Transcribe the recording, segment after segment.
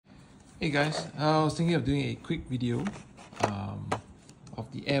Hey guys, I was thinking of doing a quick video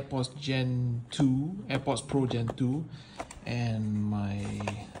of the AirPods Gen 2, AirPods Pro Gen 2 and my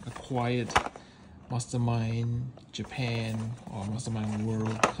acquired Mastermind Japan or Mastermind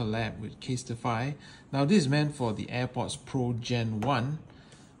World collab with Casetify. Now this is meant for the AirPods Pro Gen 1,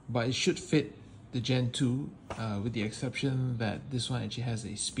 but it should fit the Gen 2 with the exception that this one actually has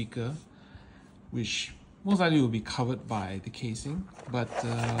a speaker, which most likely will be covered by the casing. But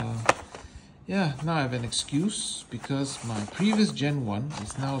yeah, now I have an excuse because my previous Gen 1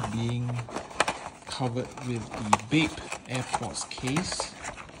 is now being covered with the Bape AirPods case.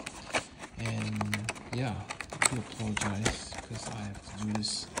 And yeah, I do apologize because I have to do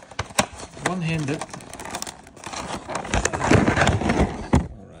this one-handed.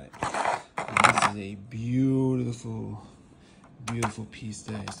 Alright, this is a beautiful piece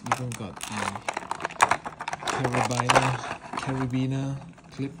there. It's even got the carabiner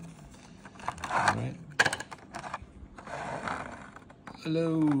clip. Alright.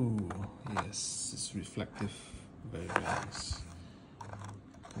 Hello. Yes, it's reflective. Very nice.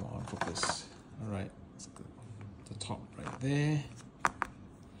 Come on, focus. Alright, let's go. The top right there.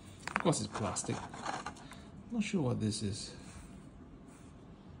 Of course, it's plastic. Not sure what this is.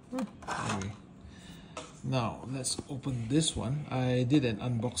 Anyway. Now, let's open this one. I did an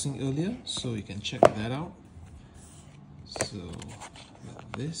unboxing earlier, so you can check that out. So,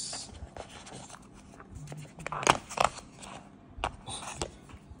 like this. Oh.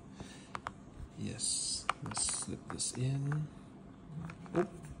 Yes, let's slip this in. Oh,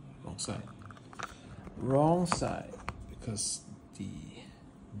 wrong side. Wrong side, because the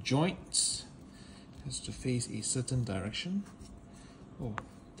joints has to face a certain direction. Oh,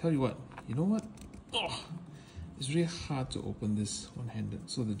 tell you what, you know what? Oh, it's really hard to open this one-handed.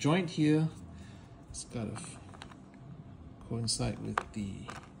 So the joint here has got to coincide with the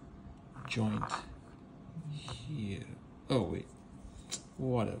joint here. Oh wait,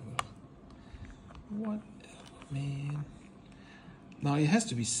 whatever, man. Now it has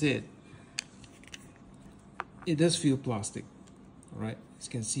to be said, it does feel plastic, alright? As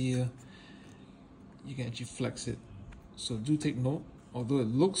you can see here, you can actually flex it. So do take note, although it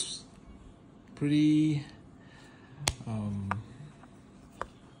looks pretty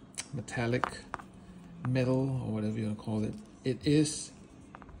metallic, metal, or whatever you want to call it, it is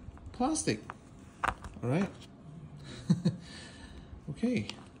plastic. Alright. Okay,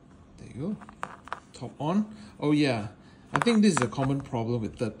 there you go. Top on. Oh yeah, I think this is a common problem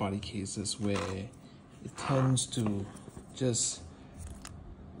with third-party cases where it tends to just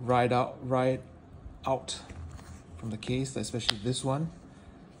ride out from the case, especially this one.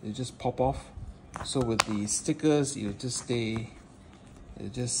 It just pop off. So with the stickers, it'll just stay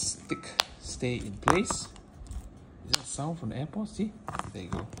in place. Is that sound from the AirPods? See? There you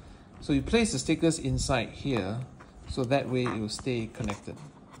go. So you place the stickers inside here, so that way it will stay connected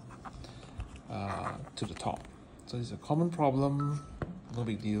to the top. So it's a common problem, no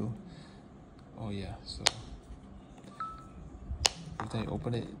big deal. Oh yeah, so every time you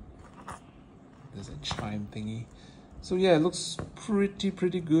open it, there's a chime thingy. So yeah, it looks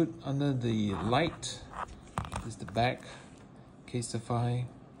pretty good under the light. This is the back, Casetify.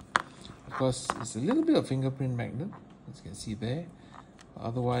 Of course, it's a little bit of fingerprint magnet, as you can see there.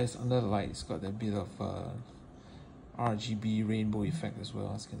 Otherwise, under the light, it's got that bit of RGB rainbow effect as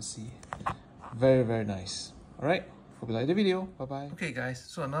well, as you can see. Very nice. Alright, hope you like the video. Bye-bye. Okay guys,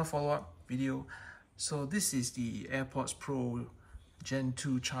 so another follow-up video. So this is the AirPods Pro Gen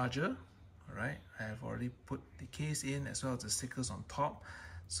 2 charger. Alright, I have already put the case in as well as the stickers on top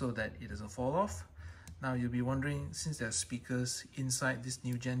so that it doesn't fall off. Now you'll be wondering, since there are speakers inside this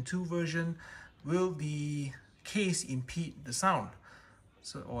new Gen 2 version, will the case impede the sound?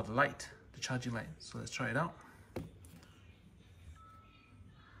 So, or the light, the charging light. So let's try it out. You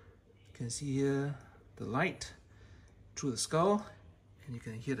can see here the light through the skull, and you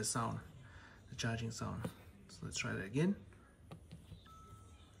can hear the sound, the charging sound. So let's try that again.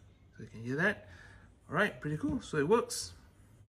 So you can hear that. All right, pretty cool. So it works.